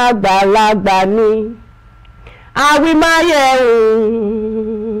mi àgbàlagbà ni. Àwímáyẹ̀wò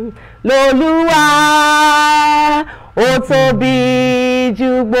l'Olúwa, ó tóbi jù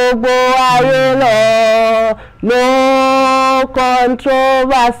gbogbo ayé lọ. No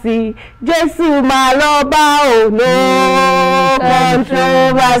controversy, Jésù máa lọ bá o. No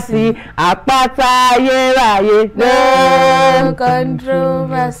controversy, àpáta ayérayé. No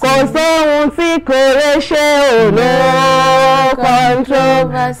controversy. Kò sóhun tí kò lè ṣe o. No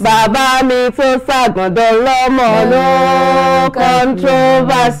controversy. Bàbá mi tó ṣàgàndọ̀ lọ́mọ. No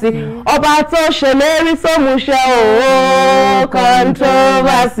controversy. Ọba tó ṣèlérí tó múṣẹ o. No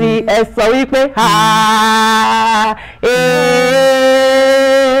controversy. Ẹ sọ wípé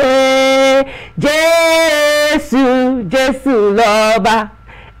Jésù, Jésù lọ́ba.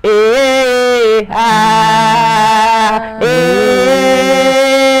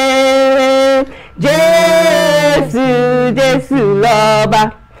 Jésù, Jésù lọ́ba.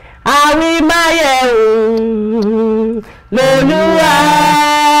 Àwímáyẹ̀wò l'Olúwa,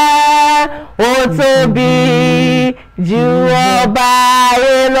 ó tóbi jù ọba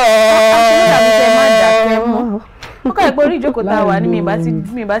ayé lọ. Ó kà pé orí ìjókòó tá a wà ní mi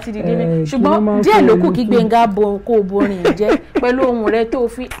bá ti dìde mi ṣùgbọ́n díẹ̀ ló kù kí Gbénga kó borin jẹ́ pẹ̀lú ohun rẹ̀ tó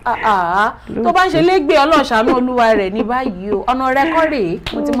fi tó bá ń ṣe légbé Ọlọ́run ṣàánú olúwa rẹ̀ ní báyìí o ọ̀nà rẹ̀ kọ́ rèé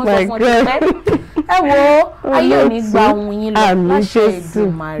mo ti mọ́ sọ fún ọ pẹ́ ẹ wo ayé ò ní gba ohun yín lọ láṣẹ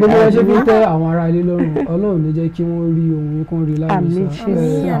Èdùmàrè. gbogbo wọn ṣe fi tẹ́ àwọn ará ilé lọ́rùn Ọlọ́run ní jẹ́ kí wọ́n rí ohun yín kán rí láwùjọ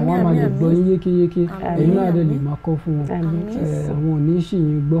àwọn máa lè gbọ́ yín yékéyéké ẹ̀yin náà dẹ̀ lè máa kọ́ fún wọn àwọn ò ní ṣì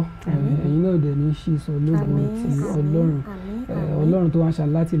yín gbọ́ ẹ̀yin náà dẹ̀ ní ṣì sọ lóògùn ti Ọlọ́run tó wá ń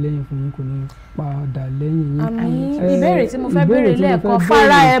ṣàlátìlẹ́yìn fún yín kò ní padà lẹ́yìn yín. àmín. Ìbéèrè tí mo fẹ́ béèrè lẹ́ẹ̀kan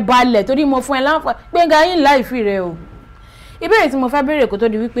fara ẹ balẹ̀ torí mo fún ẹ láǹfààní Gbénga yín láìfi rẹ o. Ìbéèrè tí mo fẹ́ béèrè kó tó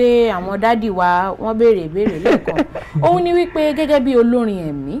di wípé àwọn dádì wa wọ́n béèrè ìbéèrè lẹ́ẹ̀kan òun ni wípé gẹ́gẹ́ bí olórin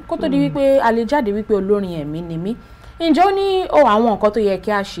ẹ̀mí kó tó di wípé a lè jáde wípé olórin ẹ̀mí ni mí ǹjẹ́ ó ní àwọn nǹkan tó yẹ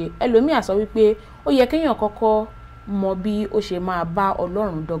kí a ṣe ẹlòmíà sọ wípé ó yẹ kéèyàn kọ́kọ́ mọ bí ó ṣe máa bá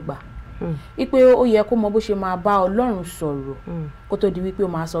Ọlọ́run dọ́gba wípé ó yẹ kó mọ bó ṣe máa bá Ọlọ́run sọ̀rọ̀ kó tó di wípé ó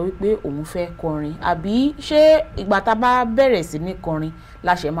máa sọ wípé òun fẹ́ kọrin àbí ṣé ìgbà tá a bá bẹ̀rẹ̀ sí ní kọrin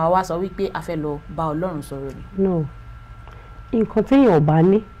la ṣe máa wá sọ wípé a fẹ́ lọ bá Ọlọ́run sọ̀rọ̀ ni. No, nǹkan téèyàn ò bá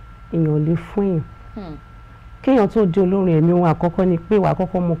ní èèyàn lè fún èèyàn kéèyàn tó di olórin ẹ̀mí ohun àkọ́kọ́ ni pé wàá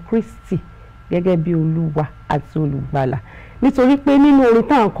kọ́kọ́ mọ Kristi gẹ́gẹ́ bí Olúwa àti Olùgbàlà nítorí pé nínú orin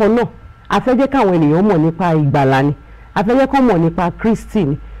tá à ń kọ náà a fẹ́ jẹ́ káwọn ènìyàn mọ̀ nípa ìgbàlà ni a fẹ́ jẹ́ kó mọ̀ nípa Kristi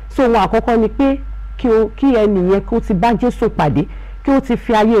ni so ohun àkọ́kọ́ ni pé kí ẹnìyẹn kó ti bá Jésù pàdé kí ó ti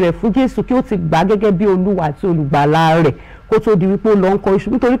fi ayé rẹ̀ fún Jésù kí ó ti gbà gẹ́gẹ́ bí Olúwa àti Olùgbàlà rẹ̀ kó tó di wípé ó lọ ń kọ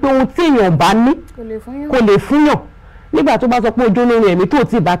iṣu nítorí pé ohun tí èèyàn bá ní kò lè fúnyàn nígbà tó bá sọ pé ojú olórin ẹ̀mí tó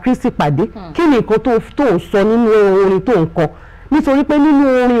ti bá Kristi pàdé kí ni nǹkan tó ń sọ nínú orin tó ń kọ nítorí pé nínú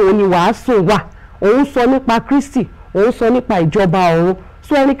orin òun ni wàásù wà òun sọ nípa Kristi òun sọ nípa ìjọba ọ̀run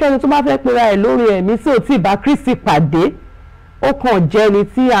so ẹnikẹ́ni tó bá fẹ́ pera ẹ̀ lórí ẹ̀mí tí ò tí bá Kristi pàdé ó kàn jẹ́ ẹni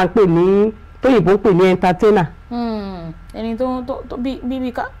tí à ń pè ní tóyìnbó ń pè ní entertainer. ẹni tó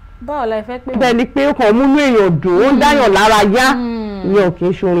bí ká báwo la fẹ́ pè. bẹ́ẹ̀ ni pé ó kàn múnú èèyàn dùn ó ń dáyàn lára yá ìyẹn ò kì í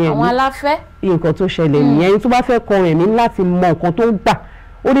ṣorin ẹ̀mí. àwọn aláfẹ́. nǹkan tó ṣẹlẹ̀ nìyẹn ẹni tó bá fẹ́ kọrin ẹ̀mí ní láti mọ nǹkan tó ń gbà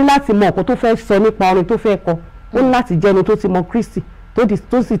ó ní láti mọ nǹkan tó fẹ́ sọ nípa orin tó fẹ́ kọ ó ní láti jẹ́ ẹni tó ti mọ Kristi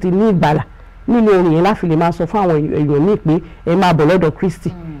tó sì ti ní ìgbàlà nínú orin yẹn láfi lè máa sọ fún àwọn èèyàn ní pé ẹ máa bọ̀ lọ́dọ̀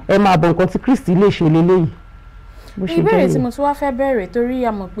Kristi ẹ máa bọ̀ nǹkan tí Kristi lè ṣe lélẹ́yìí. ìbéèrè tí mo tún wá fẹ́ bẹ̀rẹ̀ torí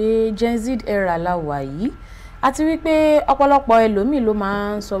a mọ̀ pé Gen Z era la wà yìí àti wípé ọ̀pọ̀lọpọ̀ ẹlòmíì ló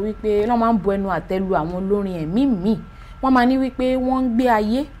máa ń sọ wípé wọ́n máa ń bu ẹnu àtẹ́lu àwọn olórin ẹ̀mí míì wọ́n máa ní wípé wọ́n ń gbé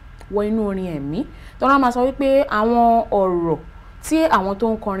ayé wọ inú orin ẹ̀mí tó wọ́n máa sọ wípé àwọn ọ̀rọ̀ tí àwọn tó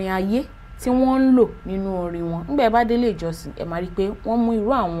ń kọrin ayé tí wọ́n ń lò nínú orin wọn nígbà bá délé ìjọsìn ẹ máa rí pé wọ́n mú irú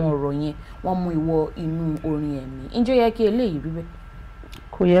àwọn ọ̀rọ̀ yẹn wọ́n mú ìwọ inú orin ẹ̀mí ǹjẹ́ ó yẹ kí eléyìí rí bẹ́ẹ̀?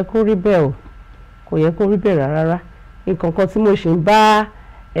 kò yẹ kó rí bẹ́ẹ̀ o kò yẹ kó rí bẹ́ẹ̀ rárá nǹkan kan tí mo ṣe ń bá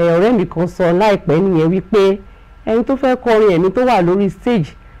ọ̀rẹ́ mi kan sọ láìpẹ́ nìyẹn wípé ẹni tó fẹ́ kọrin ẹ̀mí tó wà lórí stage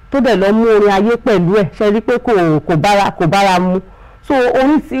tó dẹ̀ lọ mú orin ayé pẹ̀lú ẹ̀ ṣe rí pé kò bára mu so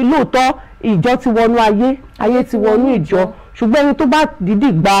orin ti lóòótọ́ ìjọ ti wọnú ayé ti wọnú ìjọ ṣùgbọ́n ẹni tó bá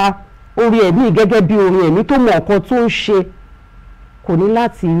dídì gba orin ẹ̀mí gẹ́gẹ́ bí orin ẹ̀mí tó mọ nǹkan tó ń ṣe kò ní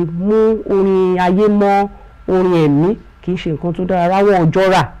láti mú orin ayé mọ́ orin ẹ̀mí kì í ṣe nǹkan tó dára wọn ò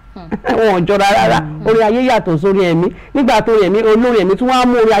jọra wọn ò jọra rárá orin ayé yàtọ̀ sórí ẹ̀mí nígbà tó ẹ̀mí olórin ẹ̀mí tí wọ́n á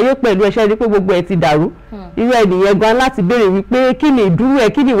mú orin ayé pẹ̀lú ẹ̀ṣẹ́ rí pé gbogbo ẹ̀ ti dàrú irú ẹnìyẹn gan láti béèrè wípé kí ni ìdúró ẹ̀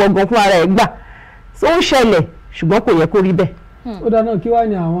kí ni ìwọ gan fún ara ẹ̀ gbà ó ń ṣẹlẹ̀ ṣùgbọ́n kò yẹ kó rí bẹ́ẹ̀. ó dáná kí wàá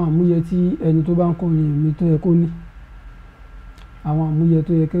ní àwọn àmúyẹ tí ẹni tó bá ń kọrin ẹ̀mí tó yẹ kó ní àwọn àmúyẹ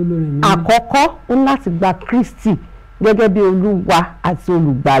tó yẹ kí olórin ẹ̀mí ní. àkọ́kọ́ ó ní láti gba Kristi gẹ́gẹ́ bí olúwa àti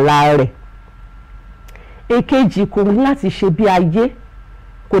olùgbàlà rẹ̀. èkejì kò ní láti ṣe bí ayé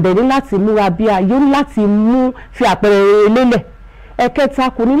kò dẹ̀ ní láti múra bí ayé ó ní láti fi àpẹẹrẹ lélẹ̀. ẹ̀kẹta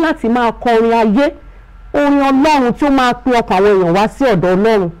kò ní láti máa kọ orin ayé orin Ọlọ́run tí ó máa pe ọkàn àwọn èèyàn wá sí ọ̀dọ̀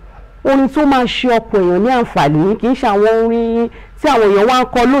Ọlọ́run orin tó máa ṣe ọkàn èèyàn ní àǹfààní kì í ṣe àwọn orin tí àwọn èèyàn wá ń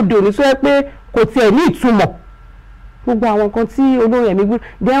kọ lóde òní tó yẹ pé kò tiẹ̀ ní ìtumọ̀ gbogbo àwọn nǹkan tí olórin ẹ̀mí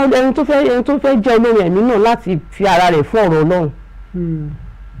gbé ẹni tó fẹ́ jẹ́ olórin ẹ̀mí náà láti fi ara rẹ̀ fún ọ̀rọ̀ Ọlọ́run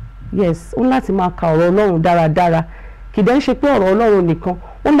yes ó láti máa ka ọ̀rọ̀ Ọlọ́run dáradára kì í dẹ́ ṣe pé ọ̀rọ̀ Ọlọ́run nìkan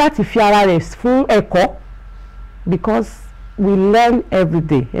ó láti fi ara rẹ̀ fún ẹ̀kọ́ because we learn every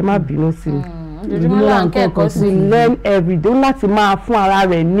day ẹ má bínú sí mi ojoojúmọ́ là ń kẹ́kọ̀ọ́ sí we learn every day ó láti máa fún ara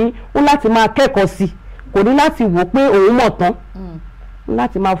rẹ̀ ní ó láti máa kẹ́kọ̀ọ́ sí kò ní láti wò pé òun mọ̀ tán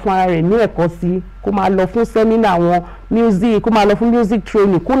láti máa fún ara rẹ̀ ní ẹ̀kọ́ sí kó máa lọ fún sẹ́mínà àwọn music kó máa lọ fún music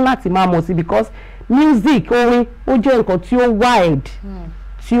training kó láti máa mọ̀ sí because music orin ó jẹ́ nǹkan tí ó wide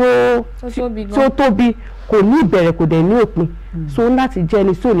tí ó tóbi kò ní ìbẹ̀rẹ̀ kò dẹ̀ ní òpin so ó láti jẹ́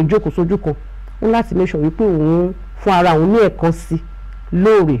ẹni tí ò ní jókòó sójú kan ó láti make sure wípé òun fún ara òun ní ẹ̀kọ́ sí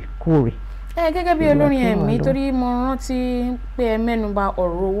lóòrèkóòrè. Gẹ́gẹ́ bí olórin ẹ̀mí torí mo rántí pé ẹ mẹ́nuba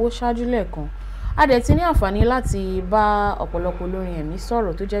ọ̀rọ̀ owó ṣáájú lẹ́ẹ̀kan a dẹ̀ ti ní àǹfààní láti bá ọ̀pọ̀lọpọ̀ olórin ẹ̀mí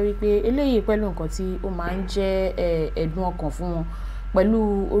sọ̀rọ̀ tó jẹ́ wípé eléyìí pẹ̀lú nǹkan tí ó máa ń jẹ́ ẹ̀dùn ọkàn fún wọn pẹ̀lú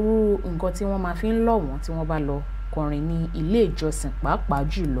orú nǹkan tí wọ́n máa fi ń lọ̀ wọ́n tí wọ́n bá lọ kọrin ní ilé ìjọsìn pàápàá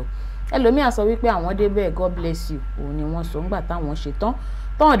jùlọ ẹlòmíà sọ wípé àwọn débẹ̀ God bless you òun ni wọ́n sọ ńgbà táwọn ṣe tán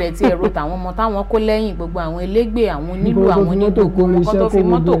tọ́wọ̀n dẹ̀ ti ẹ̀rọ tàwọn ọmọ táwọn kó lẹ́yìn gbogbo àwọn elégbè àwọn onílù àwọn onígbogbo ọkọ̀ tó fi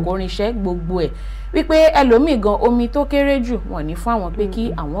mọ́tò kórinṣẹ́ gbogbo ẹ̀ wípé ẹlòmíì gan omi tó kéré jù wọ́n ní fún àwọn pé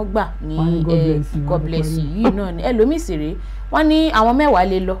kí àwọn gbà ní God bless you yìí náà ni ẹlòmíì sì rèé wọ́n ní àwọn 10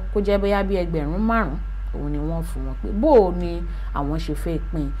 lè lọ kó jẹ́ bóyá bí 5,000 òun ni wọ́n fún wọn pé bó o ni àwọn ṣe fẹ́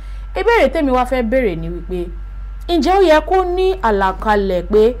pín ìbéèrè tèmi wá fẹ́ béèrè ni wípé ǹjẹ́ ó yẹ kó ní àlàkalẹ̀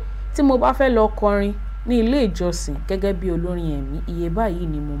pé tí mo bá fẹ́ lọ kọrin ní ilé ìjọsìn gẹ́gẹ́ bí olórin ẹ̀mí iye báyìí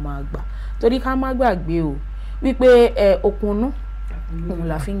ni mo máa gbà torí ká má gbàgbé o wípé òkúnnú òun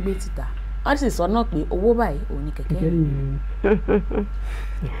la fi ń gbé títà wọ́n sì sọ náà pé owó báyìí òun ni kẹ̀kẹ́ yìí.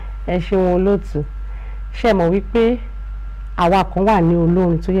 ẹ ṣeun olóòtú ṣe mọ̀ wípé àwa kan wà ní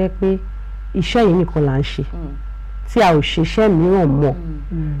olórin tó yẹ pé iṣẹ́ yìí nìkan là ń ṣe tí a ò ṣiṣẹ́ mìíràn mọ́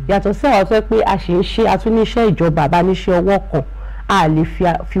yàtọ̀ sí àwọn tó yẹ pé a ṣe ń ṣe atúníṣẹ́ ìjọba àbáníṣẹ́ ọwọ́ kan a lè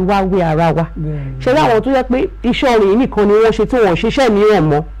fi wá wé ara wa ṣe láwọn tó yẹ pé iṣẹ́ orin yìí nìkan ni wọ́n ṣe tí wọ́n ṣiṣẹ́ mìíràn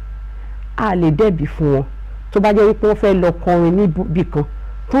mọ́ a lè dẹ́bi fún wọn tó bá jẹ́ wípé wọ́n fẹ́ lọ kọrin níbì kan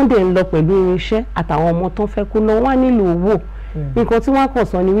tó ń dẹ̀ ń lọ pẹ̀lú irinṣẹ́ àtàwọn ọmọ tó ń fẹ́ kó lọ wọ́n á nílò owó nǹkan tí wọ́n kàn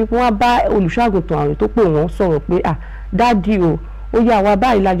sọ ni wípé wọ́n bá olùṣọ́àgùntàn àrùn tó pè wọ́n sọ̀rọ̀ pé dádì o ó yá wa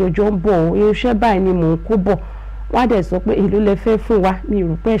báyìí lájọjọ́ ń bọ̀ o irinṣẹ́ báyìí ni mò ń kó bọ̀ wọ́n á dẹ̀ sọ pé èló lẹ fẹ́ fún wa mi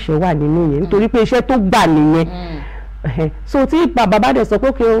rò pé ẹ̀ṣẹ̀ wà nínú yẹn nítorí pé iṣẹ́ tó gbà nìyẹn so tí bàbá bá dẹ̀ sọ pé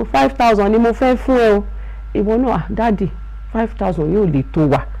okay o 5,000 ni mo fẹ́ fún ẹ o ìwọ náà dádì 5,000 yóò lè tó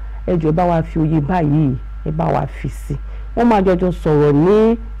wa ẹ jọ̀ọ́ bá wa fi oyè báyìí ẹ bá wa fi sí wọ́n máa jọjọ sọ̀rọ̀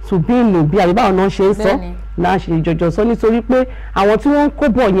ní tùbíìnù bí àbíbáwọn náà ṣe ń sọ náà ṣe jọjọ sọ nítorí pé àwọn tí wọ́n ń kó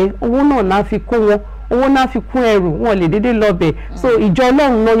bọ̀ yẹn owó náà náà fi kó wọn owó náà fi kún ẹrù wọn lè déédéé lọ́bẹ̀ so ìjọ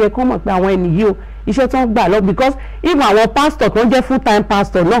Ọlọ́run náà yẹ kó mọ̀ pé àwọn ẹni yìí o iṣẹ́ tó ń gbà lọ because even àwọn pastor tó ń jẹ́ full time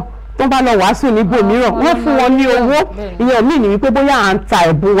pastor náà tó bá lọ wàásù níbò mìíràn wọ́n fún wọn ní owó ìyẹn míì ní wípé bóyá à ń ta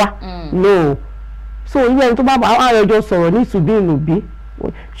ẹ̀bùn wa no so irú ẹni tó bá àwọn àrẹjọ sọ̀rọ̀ ní ìtùbíìnù bí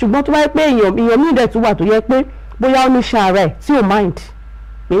ṣùgbọ́n tó bá yẹ pé èèyàn míì dẹ̀ tún wà tó yẹ pé bóyá ó ní ṣàárẹ̀ tí ò mind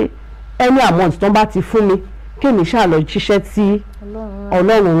pé any amount tó bá ti fún mi kéèmí ṣàlọ ṣiṣẹ́ tí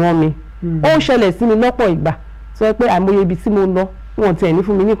Ọlọ́run rán mi ó ṣẹlẹ̀ sí mi lọ́pọ̀ ìgbà tó yẹ pé àìmọye ibi tí mo lọ wọn tiẹ̀ ní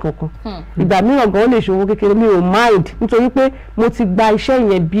fún mi ní kankan ìgbà mìíràn gan ó lè ṣòwò kékeré mi ò mind nítorí pé mo ti gba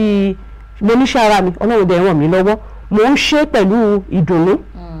iṣẹ́ yẹn bíi mo níṣẹ́ ara mi Ọlọ́run dẹ̀ ràn mí lọ́wọ́ mo ń ṣe pẹ̀lú ìdùnnú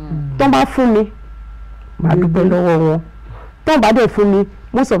tó bá fún mi màá dúpẹ́ lọ́wọ́ wọn tó bá dẹ̀ fún mi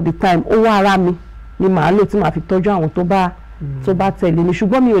most of the time owó ara mi ni màá lò tí màá fi tọ́jú àwọn tó bá tẹ̀lé mi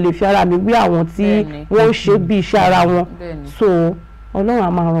ṣùgbọ́n mi ò lè fi ara mi wí àwọn tí wọ́n ń ṣe bí iṣẹ́ ara wọn so Ọlọ́run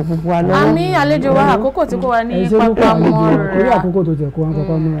á máa ràn gbogbo wa lọ́wọ́. Àmín. Àlejò wa àkókò tí kò wá ní pápá mọ́ra. Orí àkókò tó tẹ̀ kó wá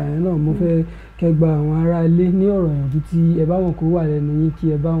pápá mọ́ra yẹn náà mo fẹ́ kẹ́ gba àwọn ará ilé ní ọ̀rọ̀ ìyànjú tí ẹ bá wọn kó wà lẹ́nu yín kí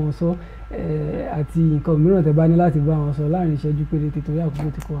ẹ bá wọn sọ àti nǹkan mìíràn tẹ́ bá ní láti bá wọn sọ láàrin ìṣẹ́jú péréte torí àkókò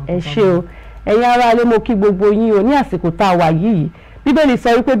tí kò wá pápá mọ́ra. Ẹ ṣé o, ẹ̀yin ará ilé mo kí gbogbo yín o ní àsìkò tá a wà yìí. Bíbélì sọ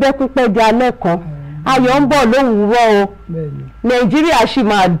wípé bẹ́kún pẹ́ di alẹ́ kan, ayọ̀ ń bọ̀ lówùúrọ̀ o. Nàìjíríà sì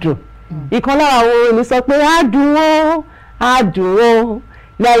máa dùn. Ìkan lára àwọn orin sọ pé á dùn ó, á dùn ó,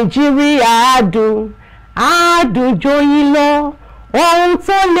 Nàìjíríà á dùn, á dùn jóyin lọ, ohun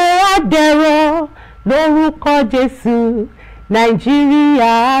tó lè á dẹ̀rọ̀ lórúkọ Jésù.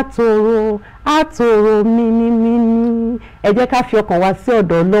 Nàìjíríà á tòrò, á tòrò mímímí. Ẹ jẹ́ ká fi ọkàn wa sí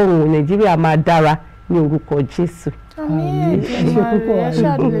ọ̀dọ̀ Ọlọ́run, Nàìjíríà máa dára ní orúkọ Jésù. Àmín. Ẹ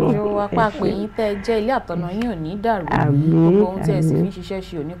ṣàdúlẹ̀jọ wa pàpẹ́ yín tẹ́ ẹ jẹ́ ilé àtọ̀nà yín ò ní dàrú. Gbogbo ohun tí ẹ sì fi ń ṣiṣẹ́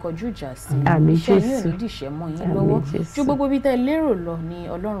ṣe ò ní kọjú ìjà sí. Iṣẹ́ yín ò ní dìṣẹ́ mọ́ yín lọ́wọ́. Ju gbogbo bí tẹ́ ẹ lérò lọ ni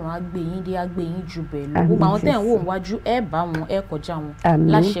Ọlọ́run á gbé yín dé, á gbé yín jù bẹ́ẹ̀ lọ. Gbogbo àwọn tẹ́ ẹ̀ ń wò wájú ẹ bá wọn, ẹ kọjá wọn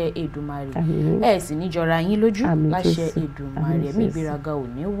láṣẹ Èdùmàrè. Ẹ sì ní jọra yín lójú láṣẹ Èdùmàrè. Ẹ̀mí ìgbéraga ò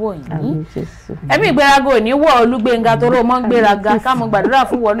ní wọ̀ yín. Ẹ̀mí ìgbéraga ò ní wọ̀ Olúgbénga tó rò mọ́ ń gbéraga. Ká mọ gbàdúrà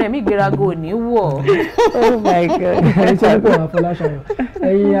fún wọn náà, ẹ̀mí ìgbéraga ò ní wọ̀. Oh my God. Ẹ ṣe púpọ̀ Afọláṣayọ̀.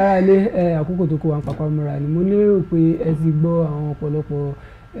 Ẹ̀yin ará ilé àkókò tó kó wa pápá mọ́ra ni mo lérò pé ẹ ti gbọ́ àwọn ọ̀pọ̀lọpọ̀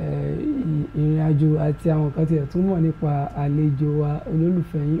ìrìn àjò àti àwọn kan tí ẹ tún mọ̀ nípa àlejò wa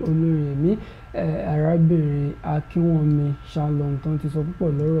olólùfẹ́ yín olórin ẹ̀mí arábìnrin Akínwọ̀nmi Shalom tó ti sọ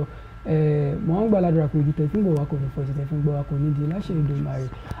púpọ̀ lọ́rọ̀. Mo ń gbàládùra pé ojú tẹ̀fín bọ̀ wá kò ní fọ́ ti tẹ̀fín gbọ́ wá kò ní di láṣẹ Èdùmàrè.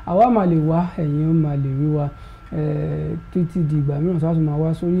 Àwa máa lè wá, ẹ̀yin ó máa lè rí wa títí di ìgbà mìíràn tó a tún máa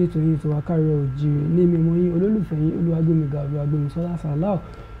wá sórí ètò yìí tó wá káàárọ̀ oòjíire ní mímọ́ yín olólùfẹ́ yín Olúwagbémiga Sàláù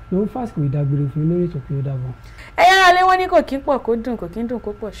ló ń fásitì ìdágbére fún lórí ètò pé ó dàbọ̀. Ẹ̀yin ará ilé wọn ní kò kí ń pọ̀ kó dùn, kò kí ń dùn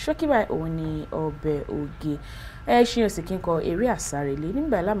kó pọ̀, ṣókí báyìí òun ni ọbẹ̀ oge. Ṣé o sì kí n kọ eré àsárelé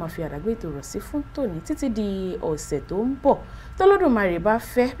nígbà yẹn láàmú fi àdágbé ètò rọ̀ sí fún tòní títí di ọ̀sẹ̀ tó ń bọ̀ tọ́lọ́dúnmarè bá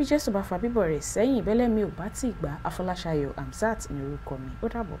fẹ́ bí Jésù bá fa bíbọ̀ rẹ̀ sẹ́yìn bẹ́lẹ̀ mi ò bá ti gbà. Afọláṣayọ̀ Hamzat ní orúkọ mi, ó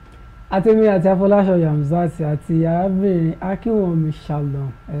dàbọ̀. Àtẹ̀mí àti Afọláṣayọ̀ Hamzat àti arábìnrin Akínwọ̀nmi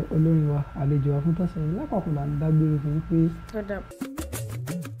Shalom olórin wa àlejò wa fún tọ̀sẹ̀ yìí lápapọ̀ là ń dágbére fún pé ó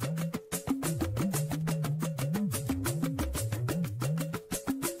dàbọ̀.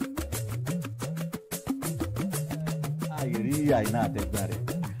 Àìrí àìná àtẹ̀gbà rẹ̀.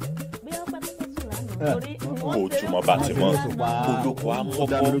 Ojúmọ́ bá ti mọ́ olóko amọ́kọ́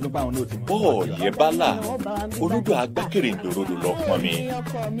bọ́ọ̀yẹ́ bálà olódò agbákèrè ńdòròdò lọ pọn mi.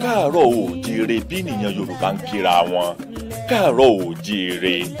 Káàárọ̀ oòjíire bí nìyẹn Yorùbá ń kíra wọn. Káàárọ̀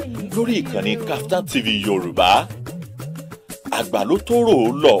oòjíire lórí ìkànnì KAFTANTV Yoruba. Àgbà ló tó rò ó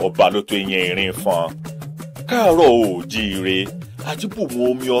lọ, ọba ló tó yẹn ìrìn fọn. Káàárọ̀ oòjíire àjíbùmù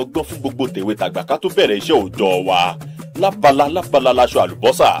omi ọgbọ́n fún gbogbo tèwe tàgbà ká tó bẹ̀rẹ̀ iṣẹ́ òòjọ́ wa. Lábala láṣọ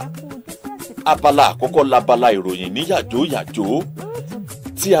àlùbọ́sà. Abala àkọ́kọ́ labala ìròyìn ní yàjóyàjó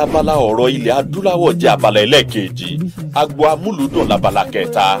tí abala ọ̀rọ̀ ilẹ̀ adúláwọ̀ jẹ́ abala ẹlẹ́ẹ̀kejì, agbo amúlùdùn labala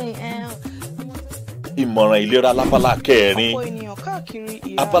kẹta, ìmọ̀ràn ìlera labala kẹrin,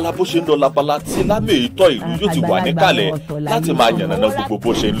 abala bó ṣe ń lọ labala tí lámì ìtọ́ ìlú yóò ti wà níkàlẹ̀ láti máa yànnàná gbogbo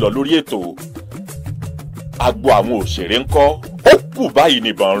bó ṣe ń lọ lórí ètò. Agbo àwọn òṣèré ńkọ́ ó kù báyìí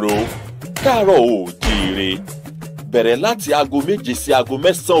nìbọn ro. Káàárọ̀ oòjíire bẹ̀rẹ̀ láti aago 7 sí aago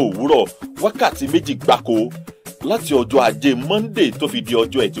 9 òwúrọ̀ wákàtí 2 gbáko láti ọjọ́ ajé Monday tó fi di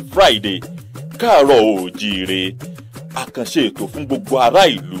ọjọ́ ẹtì Friday. Káàárọ̀ oòjíire àkànṣe ètò fún gbogbo ará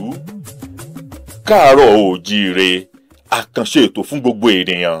ìlú. Káàárọ̀ oòjíire àkànṣe ètò fún gbogbo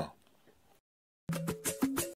ènìyàn.